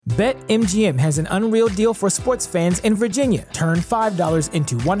BetMGM has an unreal deal for sports fans in Virginia. Turn $5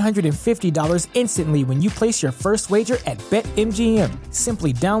 into $150 instantly when you place your first wager at BetMGM.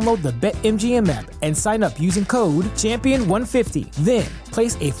 Simply download the BetMGM app and sign up using code Champion150. Then,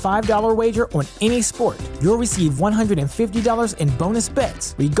 place a $5 wager on any sport. You'll receive $150 in bonus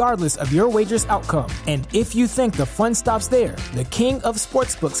bets, regardless of your wager's outcome. And if you think the fun stops there, the King of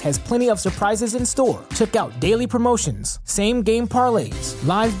Sportsbooks has plenty of surprises in store. Check out daily promotions, same-game parlays,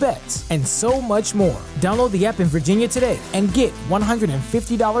 live bets, and so much more. Download the app in Virginia today and get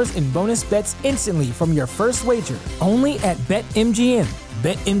 $150 in bonus bets instantly from your first wager. Only at BetMGM.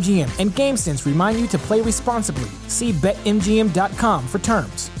 BetMGM and GameSense remind you to play responsibly. See BetMGM.com for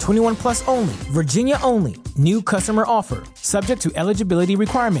terms. 21 plus only. Virginia only. New customer offer. Subject to eligibility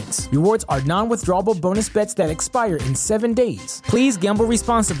requirements. Rewards are non-withdrawable bonus bets that expire in 7 days. Please gamble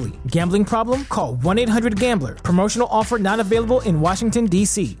responsibly. Gambling problem? Call 1-800-GAMBLER. Promotional offer not available in Washington,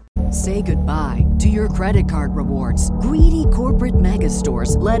 D.C. Say goodbye to your credit card rewards. Greedy corporate mega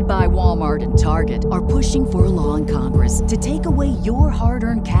stores, led by Walmart and Target, are pushing for a law in Congress to take away your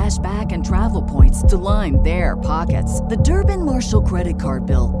hard-earned cash back and travel points to line their pockets. The Durbin-Marshall credit card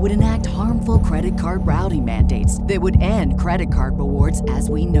bill would enact harmful credit card routing mandates that would end credit card rewards as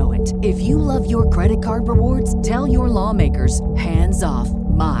we know it. If you love your credit card rewards, tell your lawmakers, hands off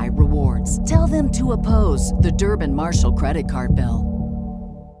my rewards. Tell them to oppose the Durbin-Marshall credit card bill.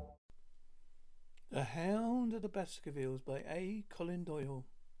 The Hound of the Baskervilles by A. Conan Doyle.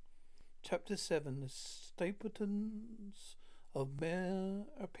 Chapter 7. The Stapletons of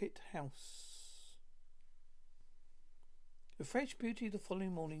Merripit House. The fresh beauty of the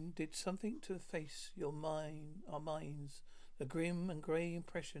following morning did something to efface our minds, the grim and grey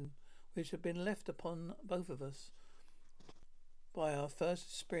impression which had been left upon both of us by our first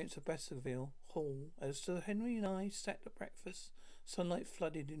experience of Baskerville Hall. As Sir Henry and I sat at breakfast, sunlight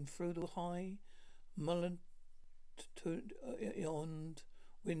flooded in through the high mullioned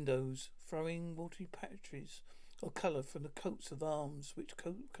windows, throwing watery patches of colour from the coats of arms which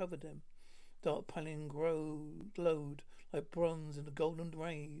covered them. Dark paneling glowed like bronze in the golden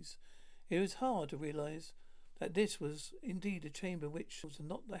rays. It was hard to realise that this was indeed a chamber which was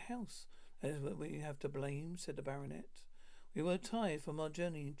not the house. That is what we have to blame, said the baronet. We were tired from our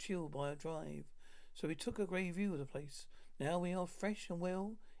journey and chilled by our drive, so we took a grey view of the place. Now we are fresh and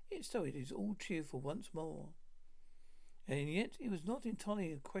well. So it is all cheerful once more. And yet it was not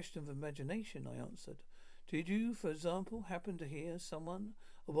entirely a question of imagination, I answered. Did you, for example, happen to hear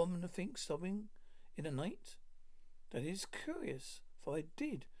a woman, I think, sobbing in the night? That is curious, for I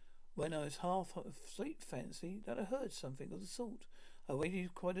did, when I was half asleep, fancy that I heard something of the sort. I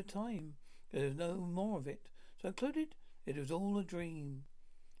waited quite a time. There was no more of it, so I concluded it was all a dream.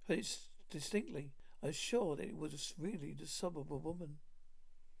 Heard it distinctly. I was sure that it was really the sob of a woman.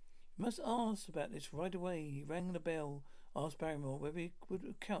 You must ask about this right away. He rang the bell, asked Barrymore whether he would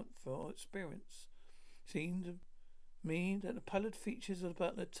account for our experience. It seemed to me that the pallid features of the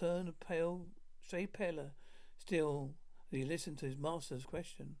butler turned a shade paler still as he listened to his master's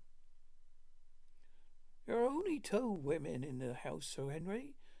question. There are only 2 women in the house, Sir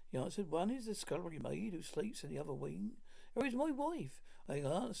Henry, he answered. One is the scullery maid who sleeps in the other wing. There is my wife. I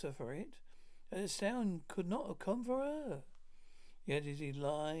answer for it that the sound could not have come for her. Yet as he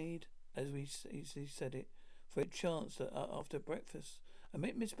lied, as he said it, for it chanced that after breakfast I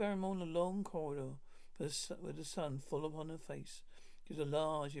met Miss Barrymore in the long corridor with the sun full upon her face. She was a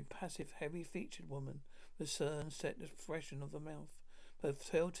large, impassive, heavy-featured woman, with a stern set expression of the mouth. Her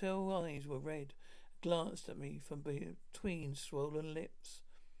telltale eyes were red, glanced at me from between swollen lids.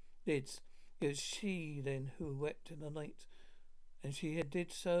 It was she then who wept in the night, and she had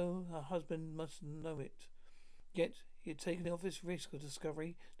did so. Her husband must know it. Yet he had taken the obvious risk of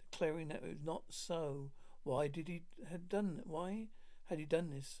discovery, declaring that it was not so. Why had he done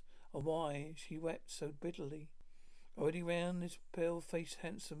this? And why she wept so bitterly? Already round this pale-faced,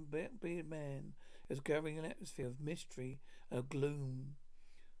 handsome, bearded man was gathering an atmosphere of mystery and of gloom.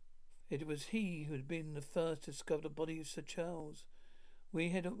 It was he who had been the first to discover the body of Sir Charles. We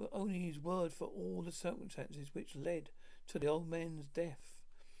had only his word for all the circumstances which led to the old man's death.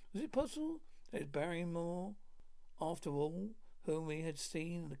 Was it possible that Barrymore, after all, whom we had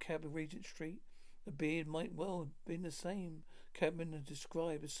seen in the cab of Regent Street, the beard might well have been the same. Cabman had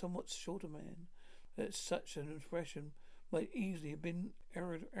described a somewhat shorter man, that such an impression might easily have been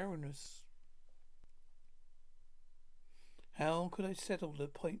erroneous. How could I settle the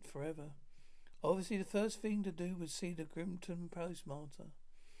point forever? Obviously the first thing to do was see the Grimton postmaster,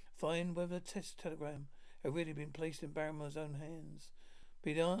 find whether the test telegram had really been placed in Barrymore's own hands.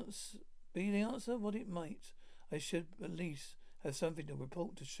 Be the answer what it might, I should at least have something to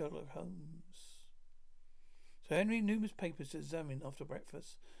report to Sherlock Holmes. So Henry numerous papers to examine after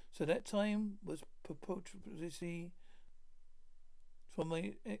breakfast. So that time was purportedly from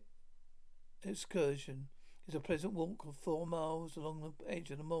my excursion. It's a pleasant walk of 4 miles along the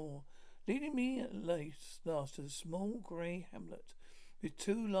edge of the moor, leading me at last to the small grey hamlet with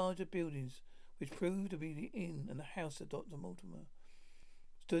 2 larger buildings, which proved to be the inn and the house of Dr. Mortimer,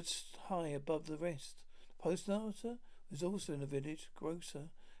 stood high above the rest. The postmaster was also in the village. Grocer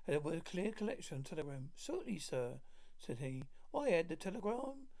had a clear collection of telegram. "Certainly, sir," said he. "I had the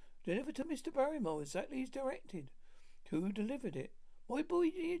telegram delivered to Mr. Barrymore exactly as directed." "Who delivered it?" "My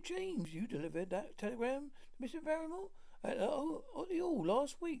boy, dear James. You delivered that telegram to Mr. Barrymore at the hall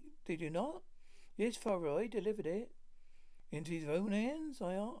last week, did you not?" "Yes, father, I delivered it." "Into his own hands,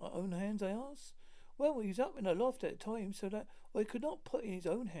 I asked. "Well, he was up in the loft at the time, so that I could not put it in his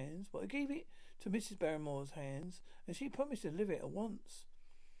own hands, but I gave it to Mrs. Barrymore's hands, and she promised to deliver it at once."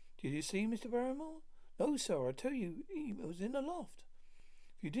 "Did you see Mr. Barrymore?" "No, sir. I tell you, he was in the loft."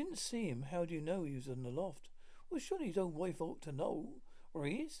 "If you didn't see him, how do you know he was in the loft?" "Well, surely his own wife ought to know where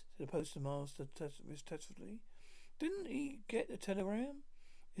he is," said the postmaster testily. "Didn't he get the telegram?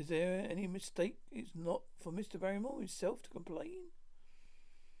 Is there any mistake? It's not for Mr. Barrymore himself to complain?"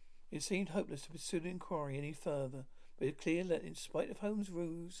 It seemed hopeless to pursue the inquiry any further, but it was clear that in spite of Holmes'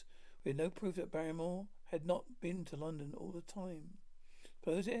 ruse, we had no proof that Barrymore had not been to London all the time.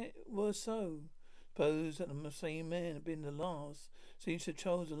 Suppose it were so. Suppose that the same man had been the last seen Sir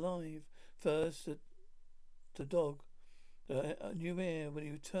Charles alive, first the dog, the new heir when he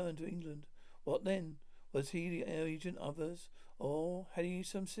returned to England. What then? Was he the agent of others, or had he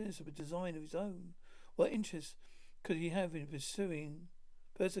some sinister design of his own? What interest could he have in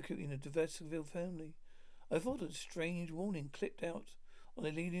persecuting the Baskerville family? I thought of the strange warning clipped out on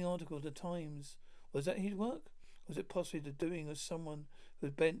the leading article of the Times. Was that his work? Was it possibly the doing of someone who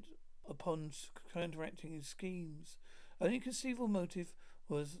was bent upon counteracting his schemes? Only conceivable motive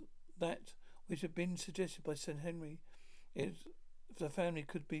was that which had been suggested by Sir Henry. If the family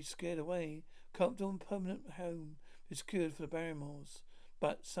could be scared away, comfortable and permanent home be secured for the Barrymores.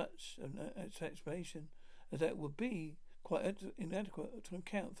 But such an explanation as that would be quite inadequate to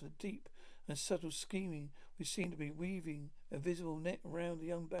account for the deep and subtle scheming which seemed to be weaving a visible net around the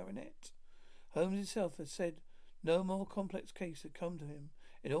young baronet. Holmes himself had said no more complex case had come to him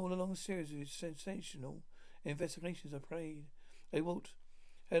in all the long series of his sensational investigations. They walked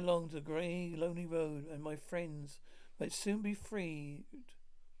along the grey, lonely road, and my friends might soon be freed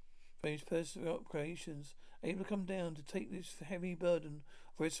from his personal operations, able to come down to take this heavy burden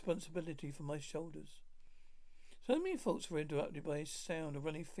of responsibility from my shoulders. So many thoughts were interrupted by a sound of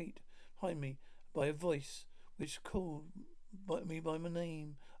running feet behind me, by a voice which called me by my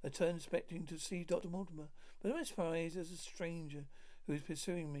name. I turned, expecting to see Dr. Mortimer, but to my surprise, as a stranger who was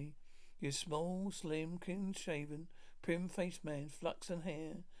pursuing me. He was small, slim, clean-shaven, prim-faced man, flaxen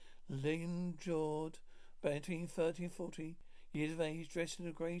hair, lean-jawed, between 30 and 40 years of age, dressed in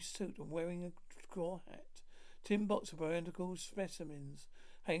a grey suit and wearing a straw hat. Tin box of identical specimens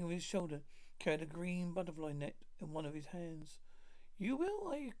hanging over his shoulder, carried a green butterfly net in one of his hands. "You will,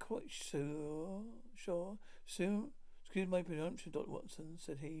 are you quite sure? Soon, excuse my presumption, Dr. Watson,"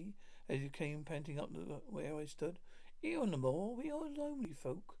 said he, as he came panting up where I stood. "Here on the moor, we are lonely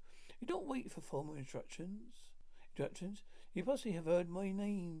folk. You don't wait for formal instructions. You possibly have heard my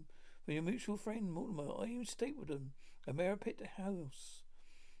name from your mutual friend Mortimer. I am Stapleton, a Merripit House.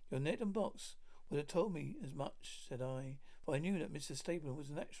 Your net and box would have told me as much," said I, for I knew that Mr. Stapleton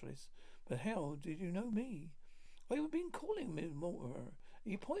was a naturalist. "But how did you know me?" "I have been calling Miss Mortimer.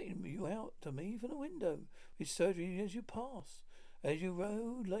 He pointed you out to me from the window, with surgery as you passed. As you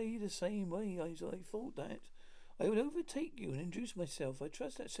rode, lay the same way as I thought that I would overtake you and introduce myself. I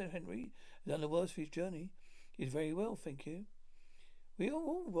trust that Sir Henry has done the worst of his journey." "He is very well, thank you." "We are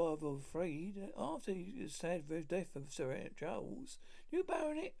all rather afraid that after the sad death of Sir Charles, new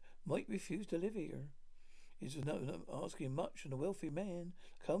baronet might refuse to live here. It's not asking much from a wealthy man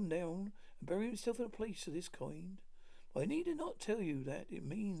to come down and bury himself in a place of this kind. I need not tell you that it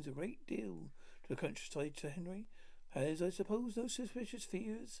means a great deal to the countryside. Sir Henry has, I suppose, no suspicious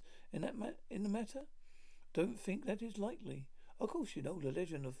fears in the matter?" "Don't think that is likely. Of course you know the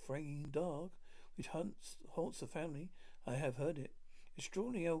legend of Frayne Dog, which haunts the family. I have heard it.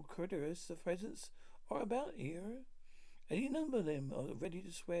 Extraordinary old critters the pheasants are about here. Any number of them are ready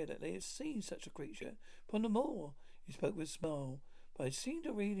to swear that they have seen such a creature upon the moor." He spoke with a smile, but I seemed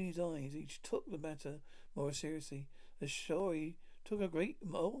to read in his eyes. Each took the matter more seriously. The story took a great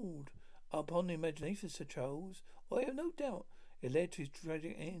hold upon the imagination of Sir Charles. I have no doubt it led to his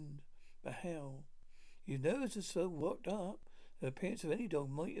tragic end. But how? His nerves are so worked up The appearance of any dog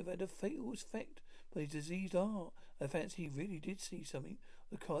might have had a fatal effect by his diseased heart. I fancy he really did see something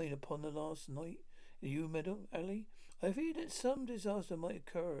of the kind upon the last night in the Yew Meadow alley. I feared that some disaster might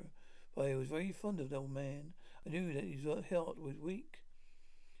occur, but I was very fond of the old man. I knew that his heart was weak.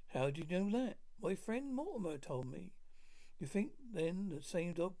 How did you know that? My friend Mortimer told me. You think, then, the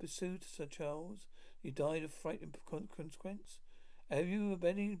same dog pursued Sir Charles? He died of fright and consequence? Have you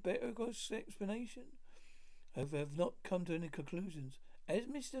any better explanation? I have not come to any conclusions. As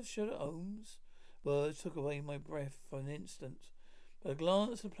Mr. Sherlock Holmes, words took away my breath for an instant, but a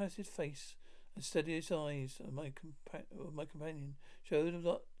glance at the placid face and steadiest eyes of my companion showed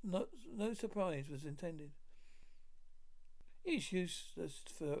that no surprise was intended. It's useless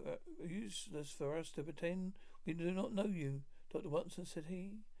for us to pretend we do not know you, Dr. Watson, said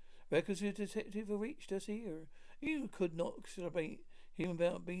he. Records of the detective have reached us here. You could not celebrate him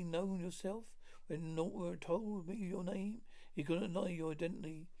without being known yourself. When Norton told me your name, he could not lie your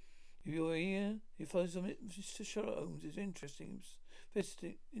identity. If you are here, if Mr. Sherlock Holmes is interesting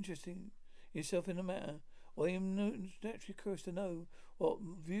yourself in the matter, I am naturally curious to know what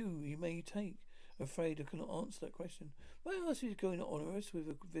view he may take. I'm afraid I cannot answer that question. Why else is he going to honour us with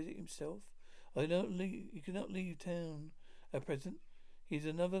a visit himself? He cannot leave town at present. He has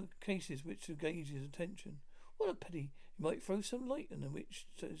another cases which engage his attention. What a pity! He might throw some light on them which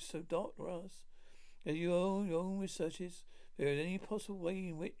is so dark to us. As your own researches, there is any possible way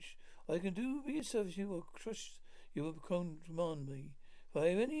in which I can be of service you or trust you will command me. If I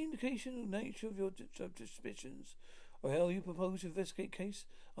have any indication of the nature of your suspicions, or how you propose to investigate case,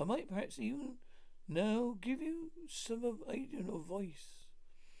 I might perhaps even now give you some aid or advice.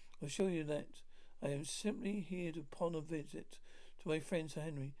 I'll show you that. I am simply here upon a visit to my friend Sir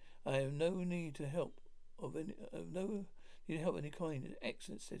Henry. I have no need to help of any kind.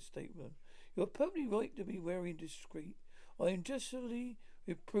 Excellent, said Stapleton. You are perfectly right to be wary and discreet. I am justly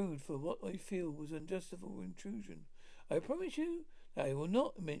reproved for what I feel was unjustifiable intrusion. I promise you that I will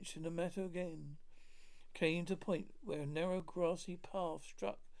not mention the matter again. Came to a point where a narrow grassy path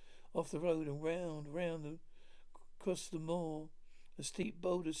struck off the road and round across the moor. A steep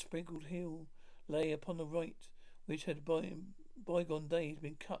boulder sprinkled hill lay upon the right, which had bygone days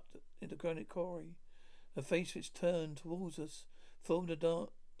been cut into granite quarry. The face which turned towards us formed a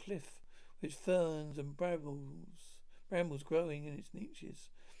dark cliff with ferns and brambles growing in its niches.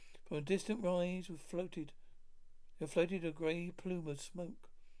 From a distant rise there floated a grey plume of smoke.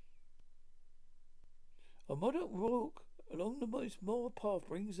 A moderate walk along the moor path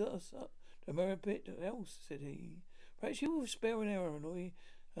brings us up to Merripit House, said he. Perhaps you will spare an hour, and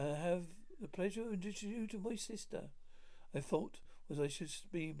I have the pleasure of introducing you to my sister. I thought I should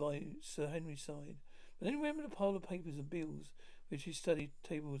be by Sir Henry's side, but then remembered the pile of papers and bills which his study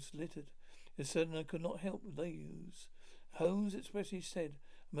table was littered. It was certain I could not help with these. Holmes expressly said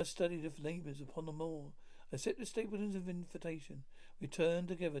I must study the neighbours upon the moor. I accepted Stapleton's invitation. We turned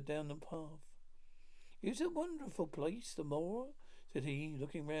together down the path. It's a wonderful place, the moor, said he,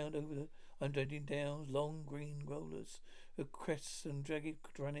 looking round over the undulating downs, long green rollers, with crests and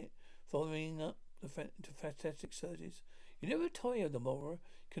jagged granite following up into fantastic surges. You never tire of the moor.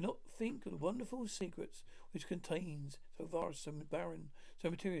 Cannot think of the wonderful secrets which contains, so vast, so barren,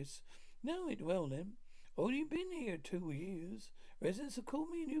 so mysterious. Know it well, then. Only been here 2 years. Residents have called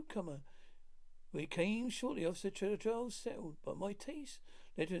me a newcomer. We came shortly after Charles settled, but my taste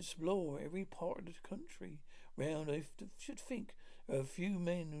led to explore every part of the country round. I should think there are a few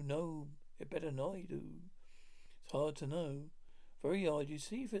men who know it better than I do. It's hard to know. Very hard. You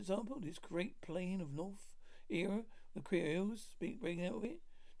see, for example, this great plain of North Era, the queer hills breaking out of it.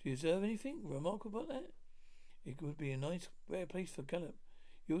 Do you observe anything remarkable about that? It would be a nice, rare place for gallop.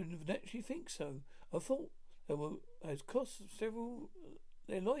 You would naturally think so. I thought that has cost several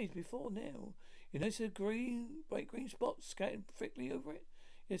their lives before now. You notice the bright green spots scattered thickly over it?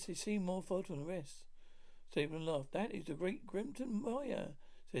 Yes, they seem more fertile than the rest. Stapleton laughed. That is the great Grimton Mire,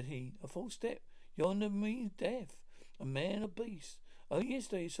 said he. A false step. Yonder means death. A man, a beast. Only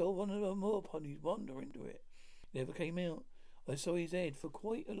yesterday I saw one of the moor ponies wander into it. Never came out. I saw his head for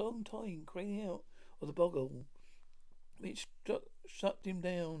quite a long time craning out of the boggle, which sucked him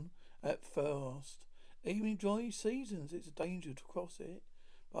down at first. Even in dry seasons it's a danger to cross it.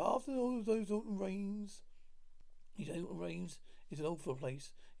 But after all these autumn rains, it's an awful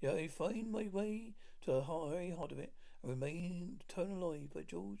place. Yet I find my way to the very heart of it and remain to turn alive. By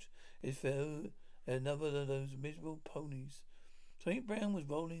George, it fell another of those miserable ponies. Something brown was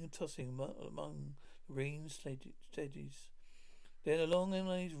rolling and tossing among the green sedges. Then a long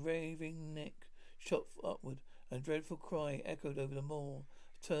analyzed raving neck shot upward, and a dreadful cry echoed over the moor.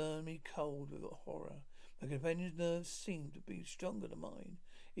 Turned me cold with horror. My companion's nerves seemed to be stronger than mine.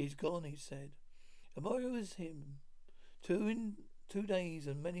 He's gone, he said. Tomorrow is him. 2 days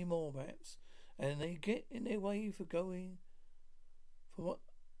and many more perhaps. And they get in their way for going for what?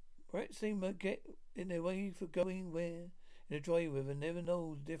 Perhaps they might get in their way for going where? In a dry river, never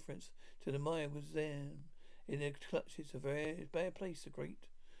know the difference till the mire was there. In their clutches, a very bad place, the great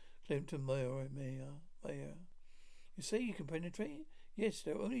Clinton Mayor. You say you can penetrate? Yes,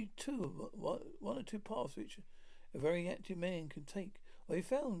 there are only one or two paths which a very active man can take. I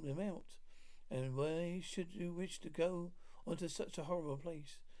found them out. And why should you wish to go onto such a horrible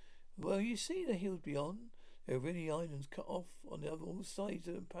place? Well, you see the hills beyond. There are really islands cut off on the all sides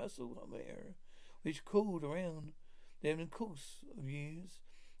of the impassable area, which cooled around them in the course of years.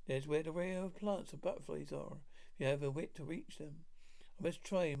 There's where the rare plants and butterflies are, if you have a wit to reach them. I must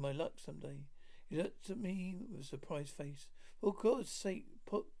try my luck some day. He looked at me with a surprised face. For God's sake,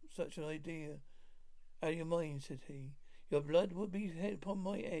 put such an idea out of your mind, said he. Your blood would be upon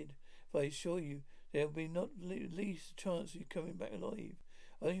my head, if I assure you there will be not the least chance of you coming back alive.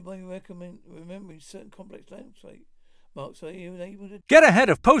 Only by remembering certain complex landscape marks are you able to... Get ahead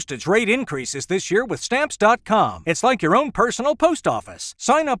of postage rate increases this year with Stamps.com. It's like your own personal post office.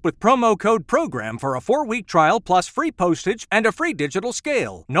 Sign up with promo code PROGRAM for a 4-week trial plus free postage and a free digital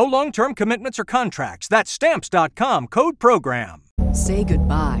scale. No long-term commitments or contracts. That's Stamps.com, code PROGRAM. Say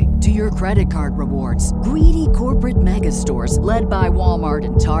goodbye to your credit card rewards. Greedy corporate mega stores, led by Walmart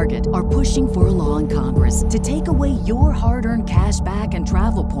and Target, are pushing for a law in Congress to take away your hard-earned cash back and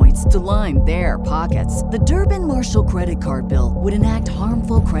travel points to line their pockets. The Durbin-Marshall credit card bill would enact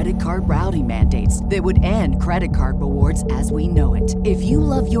harmful credit card routing mandates that would end credit card rewards as we know it. If you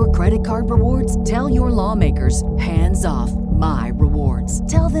love your credit card rewards, tell your lawmakers, hands off my rewards.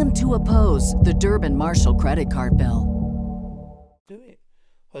 Tell them to oppose the Durbin-Marshall credit card bill. Do it.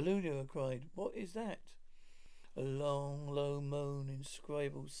 Hallelujah, I cried. What is that? A long, low moan,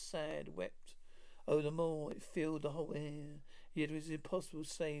 inscribable, sad, wept. Oh, the more it filled the whole air. Yet it was impossible to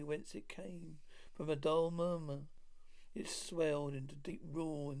say whence it came. From a dull murmur, it swelled into deep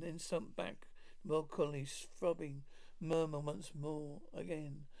roar and then sunk back. Melancholy, throbbing murmur once more.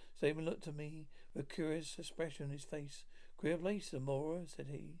 Again, Saban looked at me with a curious expression on his face. Queer place, Amora, said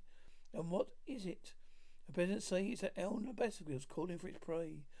he. And what is it? The peasants say it's a hound of baskervilles calling for its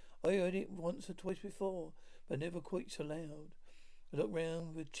prey. I heard it once or twice before, but never quite so loud. I looked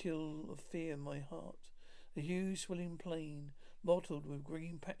round with a chill of fear in my heart. The huge swelling plain, mottled with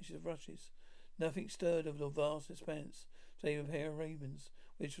green patches of rushes. Nothing stirred of the vast expanse, save a pair of ravens,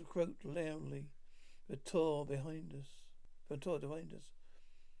 which croaked loudly, but tore behind us.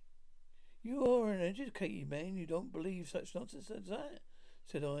 You are an educated man. You don't believe such nonsense as that,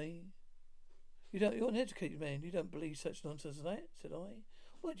 said I. You're an educated man. You don't believe such nonsense as that, said I.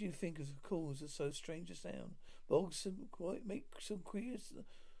 What do you think of the cause of so strange a sound? Bogs make some queer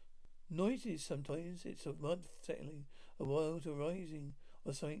noises sometimes. It's a mud settling, a wild arising,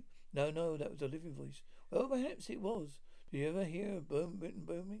 or something. No, that was a living voice. Well, perhaps it was. Do you ever hear a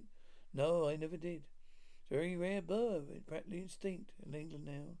booming? No, I never did. It's a very rare bird, practically extinct in England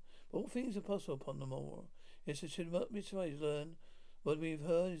now. But all things are possible upon the moor. Yes, I should not be surprised to learn what we've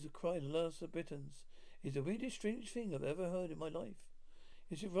heard is the cry of the last of Britons. It's the weirdest, strangest thing I've ever heard in my life.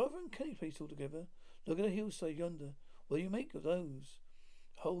 It's a rather uncanny place altogether. Look at the hillside yonder. What do you make of those?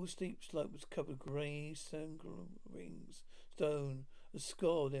 The whole steep slope was covered with grey circular rings, stone, a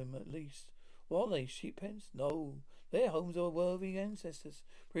score of them at least. What are they, sheep pens? No, they're homes of our worthy ancestors.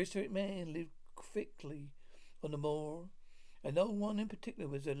 Prehistoric man lived thickly on the moor, and no one in particular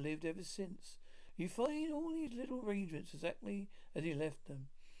has lived ever since. You find all these little arrangements exactly as he left them.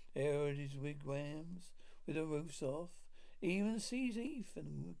 There are his wigwams with the roofs off, even sees heath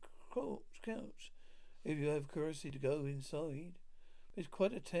and couch, if you have curiosity to go inside. It's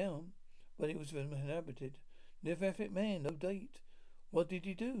quite a town, but it was inhabited. Never effort man, no date. What did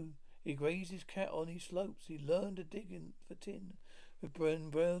he do? He grazed his cat on his slopes. He learned to dig in for tin with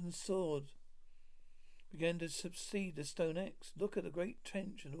brown sword. Began to succeed the stone axe. Look at the great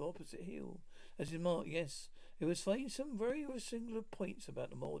trench on the opposite hill. As his mark, yes. It was finding some very singular points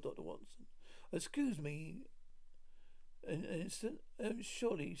about the moor, Dr. Watson. Excuse me an instant.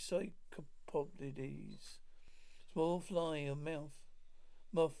 Surely psychopodides. Small fly or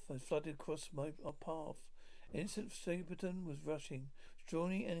moth had flooded across our path. Instant Stapleton was rushing,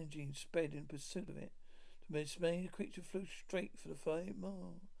 strong energy, and sped in pursuit of it. The dismayed creature flew straight for the fire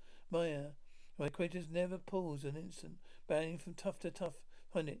mire. My acquaintance never paused an instant, bounding from tuft to tuft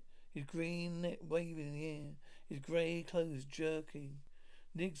on it, his green neck waving in the air, his grey clothes jerking.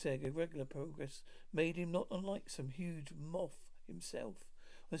 Zigzag, irregular progress made him not unlike some huge moth himself.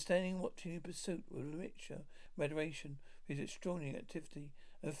 was standing watching in pursuit with a mixture of adoration for his extraordinary activity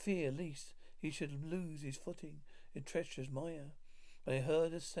and fear lest he should lose his footing in treacherous mire. I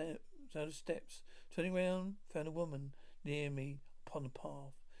heard a sound of steps. Turning round, found a woman near me upon the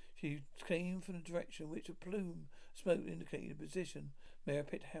path. She came from the direction which a plume of smoke indicated the position,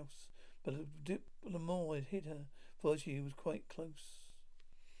 Merripit House, but a dip of the moor had hid her, for she was quite close.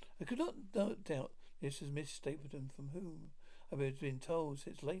 I could not doubt this was Miss Stapleton, from whom I had been told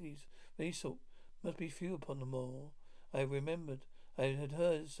such ladies of any sort must be few upon the moor. I remembered I had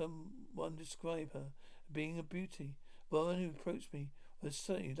heard someone describe her as being a beauty. The woman who approached me was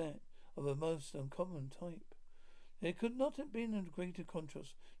certainly that of a most uncommon type. There could not have been a greater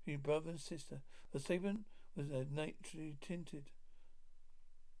contrast between brother and sister. The Stapleton was naturally tinted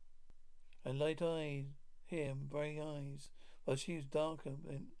and light-eyed hair and grey eyes, while she was darker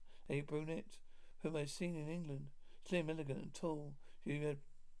than a brunette whom I had seen in England. Slim, elegant, and tall, she had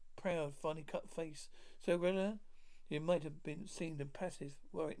a proud, finely cut face, so regular it might have been seemed impassive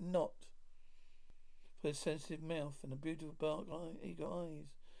were it not for a sensitive mouth and a beautiful dark eager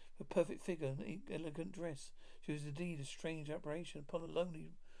eyes. Her perfect figure and elegant dress, she was indeed a strange apparition upon a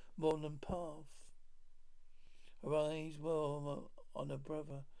lonely moorland path. Her eyes were on her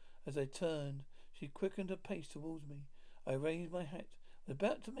brother. As I turned, she quickened her pace towards me. I raised my hat, was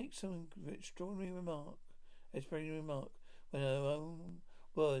about to make some extraordinary remark, when her own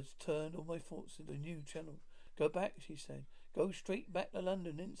words turned all my thoughts into a new channel. Go back, she said. Go straight back to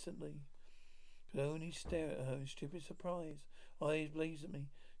London instantly. I could only stare at her in stupid surprise. Eyes blazed at me.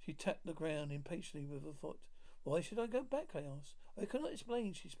 She tapped the ground impatiently with her foot. Why should I go back? I asked. I could not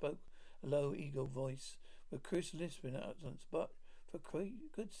explain. She spoke, a low, eager voice, with crisp lisping utterance. But for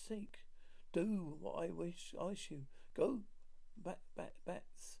goodness sake, do what I wish you. Go back,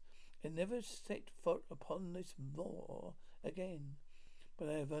 bats, and never set foot upon this moor again. But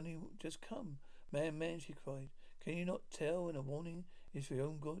I have only just come. Man, she cried. Can you not tell when a warning is for your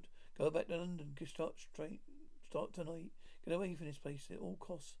own good? Go back to London. Start tonight. Get away from this place at all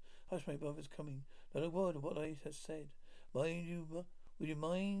costs. Hush, my brother's coming. Not a word of what I have said. Would you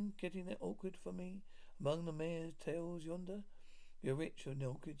mind getting that orchid for me among the mare's tails yonder? You're rich on the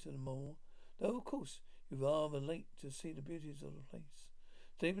orchids and more. Though, of course, you're rather late to see the beauties of the place.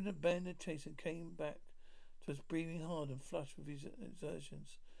 Stephen abandoned the chase and came back to us breathing hard and flushed with his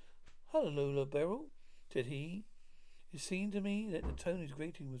exertions. Hallelujah, Beryl, said he. It seemed to me that the tone of his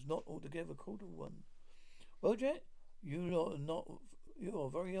greeting was not altogether a cordial one. Well, Jack, you are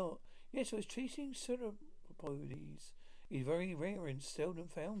very odd. Yes, I was chasing Cephalopods. He's very rare and seldom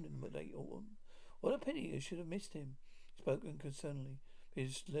found in the late autumn. What a pity, I should have missed him. Spoken concernedly.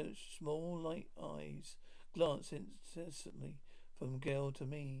 His small light eyes glanced incessantly from Gail to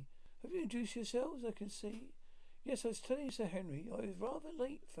me. Have you introduced yourselves? I can see. Yes, I was telling Sir Henry I was rather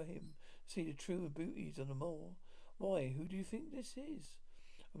late for him to see the true beauties of the moor. Why, who do you think this is?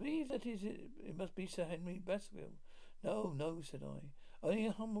 I believe that it must be Sir Henry Baskerville. No, said I. Only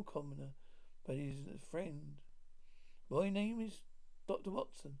a humble commoner, but he's a friend. My name is Dr.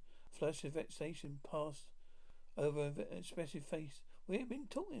 Watson. A flush of vexation passed over her expressive face. We have been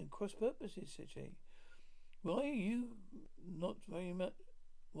talking at cross purposes, said she. Why you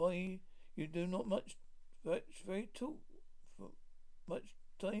do not much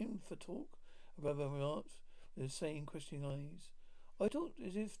time for talk? A brother remarked with the same questioning eyes. I talked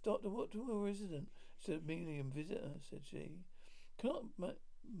as if Dr. Watson were a resident instead of merely a visitor, said she. Cannot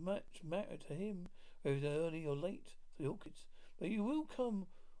much matter to him whether it's early or late for the orchids, but you will come,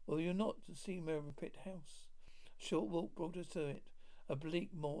 or you're not, to see Merripit House. A short walk brought us to it, a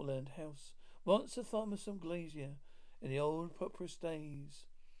bleak moorland house, once a farmersome glazier in the old prosperous days,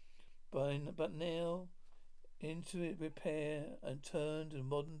 but now into it repair and turned a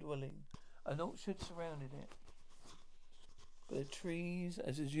modern dwelling. An orchard surrounded it, but the trees,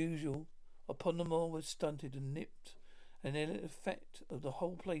 as is usual upon the moor, were stunted and nipped, and the effect of the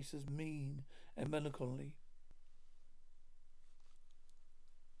whole place was mean and melancholy.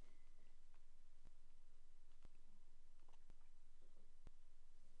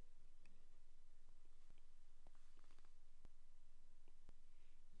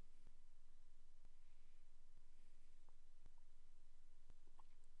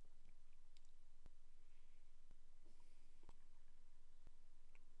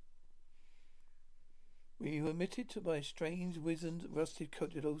 We were admitted by a strange, wizened,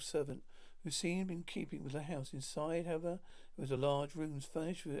 rusty-coated old servant who seemed in keeping with the house. Inside, however, there was a large room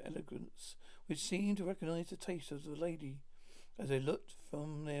furnished with elegance, which seemed to recognize the taste of the lady. As they looked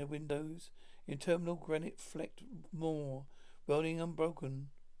from their windows, interminable granite-flecked moor, rolling unbroken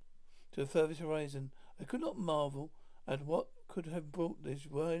to the furthest horizon, I could not marvel at what could have brought this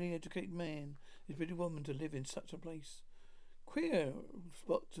highly educated man, this pretty woman, to live in such a place? Queer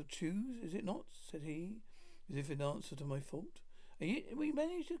spot to choose, is it not? Said he, as if in answer to my thought. And yet we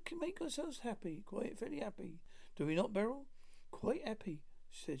managed to make ourselves happy, quite fairly happy. Do we not, Beryl? Quite happy,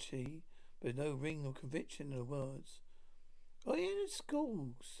 said she, but no ring of conviction in her words. I had a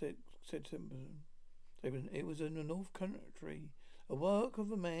school, said Templeton. It was in the North Country, a work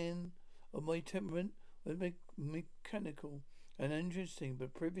of a man of my temperament, was mechanical and interesting,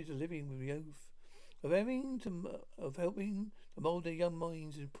 but privy to living with the oath of helping to mould their young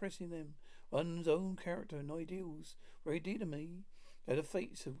minds, impressing them one's own character and ideals. Very dear to me. Now the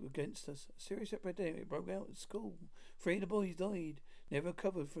fates are against us. A serious epidemic broke out at school. 3 of the boys died, never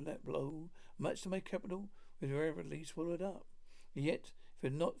recovered from that blow. Much to my capital was irreparably swallowed up. And yet, if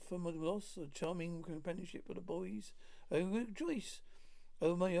it not for my loss of charming companionship of the boys, I would rejoice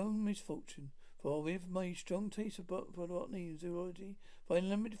over my own misfortune. For with my strong taste for botany and zoology, I find a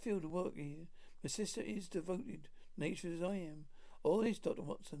limited field of work here. My sister is devoted nature as I am. All this, Dr.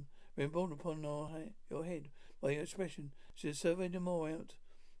 Watson, been borne upon your head by your expression. She has surveyed them all out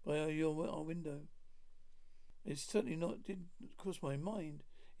by our window. It certainly didn't cross my mind.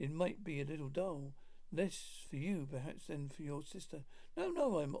 It might be a little dull. Less for you, perhaps, than for your sister.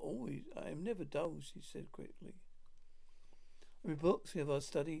 No, I am never dull, she said quickly. We books, we have our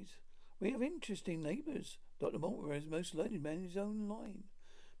studies. We have interesting neighbours. Dr. Mortimer is the most learned man in his own line.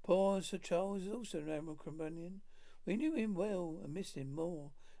 Poor Sir Charles is also an admirable companion. We knew him well and missed him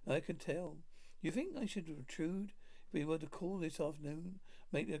more, I can tell. You think I should intrude if we were to call this afternoon,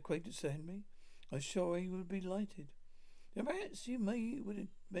 make the acquaintance of Sir Henry? I'm sure he would be delighted. And perhaps you would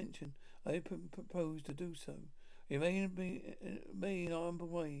mention I propose to do so. It may in our humble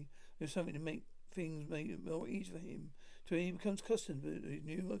way there's something to make things more easy for him till he becomes accustomed to his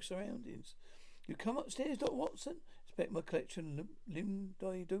new surroundings. You come upstairs, Dr. Watson? Inspect my collection of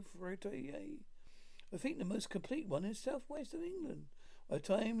Limdidophoreae. I think the most complete one is southwest of England. By the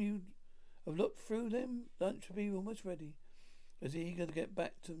time you have looked through them, lunch will be almost ready. As eager to get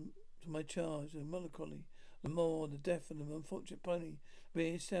back to my charge of melancholy, the more the death of the unfortunate pony,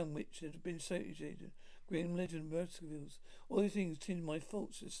 beer sandwich that had been associated, grim legend, Baskervilles, all these things tinge my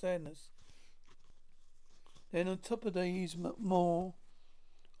thoughts with sadness. Then on top of these more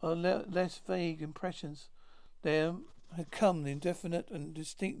less vague impressions, there had come the indefinite and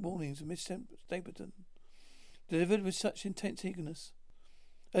distinct warnings of Miss Stapleton, delivered with such intense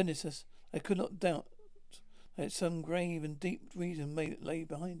earnestness, I could not doubt that some grave and deep reason lay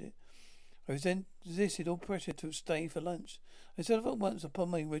behind it. I resisted all pressure to stay for lunch. I set off at once upon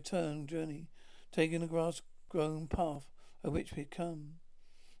my return journey, taking the grass-grown path by which we had come.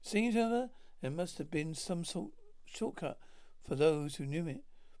 Seems, however, there must have been some shortcut for those who knew it.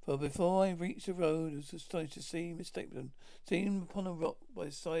 For before I reached the road, I was astonished to see Miss Stapleton sitting upon a rock by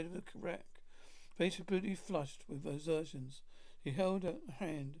the side of a rack, face completely flushed with exertions. She held her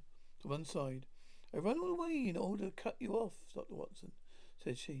hand to one side. I ran all the way in order to cut you off, Dr. Watson,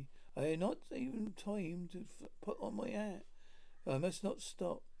 said she. I had not even time to put on my hat. I must not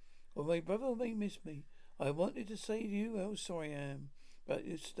stop, or my brother may miss me. I wanted to say to you how sorry I am, but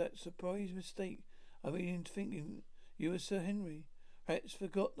it's that surprise mistake. I've been thinking you were Sir Henry. Perhaps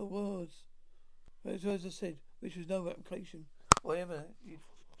forgot the words. As I said, which was no application, whatever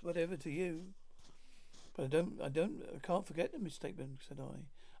to you. But I can't forget the mistake, said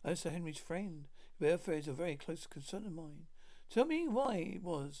I. I'm Sir Henry's friend. Your welfare is a very close concern of mine. Tell me why it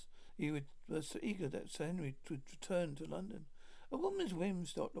was you were so eager that Sir Henry would return to London. A woman's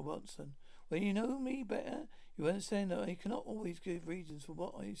whims, Dr. Watson. When you know me better, you understand that I cannot always give reasons for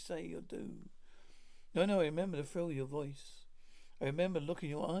what I say or do. No, I remember the thrill of your voice. I remember the look in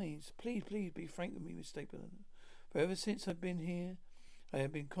your eyes. Please be frank with me, Miss Stapleton. For ever since I've been here, I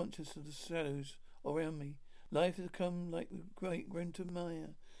have been conscious of the shadows around me. Life has come like the great winter mire,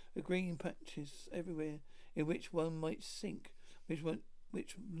 the green patches everywhere in which one might sink, which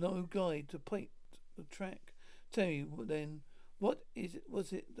no guide to point the track. Tell me then, what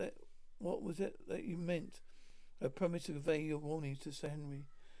was it that you meant? I promised to convey your warnings to Sir Henry,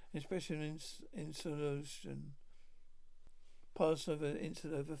 especially in solution. Passed over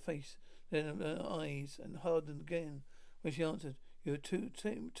instant over face, then over her eyes, and hardened again when she answered, "You are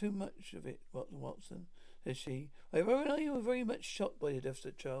too much of it, Watson," said she. I were very much shocked by the death of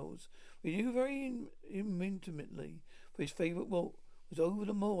Sir Charles. We knew very intimately, for his favourite walk was over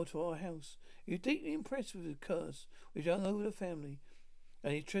the moor to our house. He was deeply impressed with the curse which hung over the family,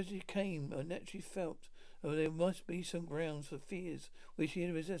 and his tragedy came, I naturally felt, that there must be some grounds for fears which he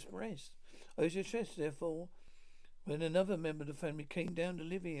had expressed. I was distressed, therefore, when another member of the family came down to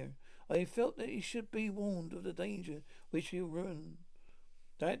live here. I felt that he should be warned of the danger which he will run.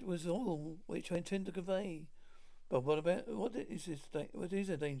 That was all which I intend to convey. But what is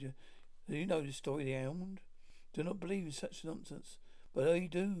a danger? Do you know the story of the hound? Do not believe in such nonsense. But I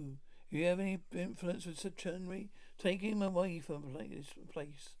do. If you have any influence with Sir Henry, take him away from this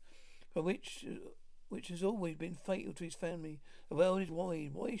place, for which has always been fatal to his family. The world is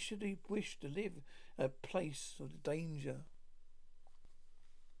wide. Why should he wish to live a place of danger?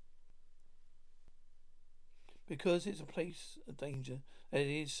 Because it's a place of danger. That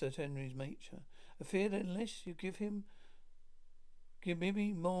is Sir Henry's nature. I fear that unless you give me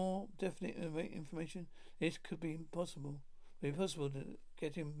more definite information, this could be impossible. It would be impossible to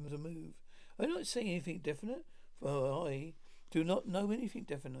get him to move. I'm not saying anything definite, for I do not know anything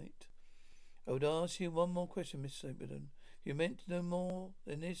definite. I would ask you one more question, Miss Soberton. You meant to know more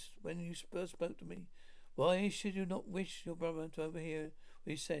than this when you first spoke to me. Why should you not wish your brother to overhear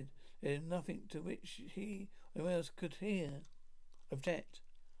what he said? There is nothing to which he or anyone else could hear of that.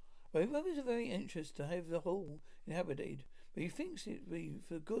 My brother is very anxious to have the whole inhabited, but he thinks it would be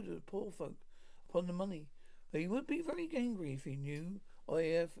for the good of the poor folk upon the money. But he would be very angry if he knew I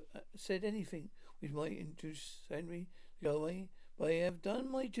have said anything which might induce Henry to go away. But I have done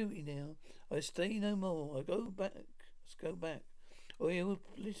my duty now. I stay no more. I go back. Let's go back. Or he will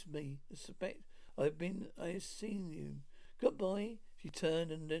bliss me. Suspect I have seen you. Goodbye. She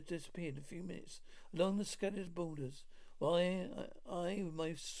turned and disappeared in a few minutes along the scattered borders. Why, I, with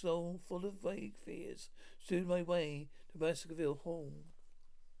my soul full of vague fears, stood my way to Baskerville Hall.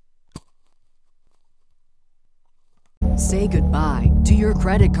 Say goodbye to your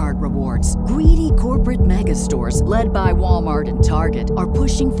credit card rewards. Greedy corporate mega stores, led by Walmart and Target, are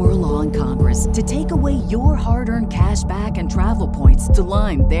pushing for a law in Congress to take away your hard-earned cash back and travel points to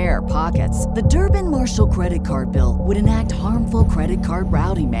line their pockets. The Durbin-Marshall credit card bill would enact harmful credit card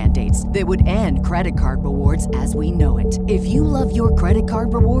routing mandates that would end credit card rewards as we know it. If you love your credit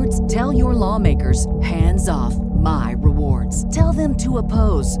card rewards, tell your lawmakers, hands off my rewards. Tell them to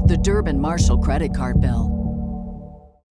oppose the Durbin-Marshall credit card bill.